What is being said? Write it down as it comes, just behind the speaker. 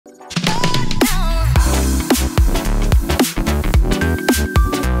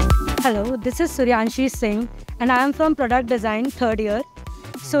Hello, this is Suryanshi Singh and I am from product design 3rd year.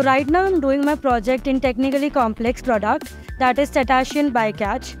 So right now I'm doing my project in technically complex product, that is Cetacean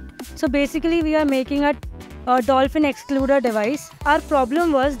Bycatch. So basically we are making a Dolphin Excluder Device. Our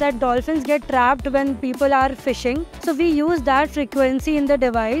problem was that dolphins get trapped when people are fishing. So we use that frequency in the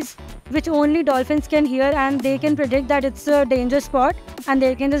device which only dolphins can hear, and they can predict that it's a danger spot and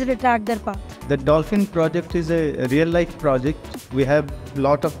they can just retract their path. The Dolphin project is a real-life project. We have a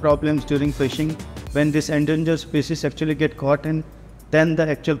lot of problems during fishing when this endangered species actually get caught, and then the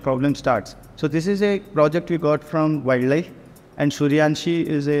actual problem starts. So this is a project we got from wildlife, and Suryanshi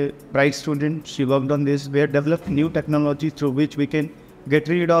is a bright student. She worked on this. We have developed new technology through which we can get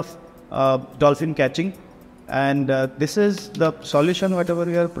rid of dolphin catching. And this is the solution. Whatever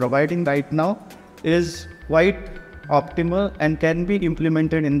we are providing right now is quite optimal and can be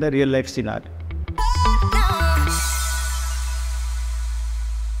implemented in the real life scenario.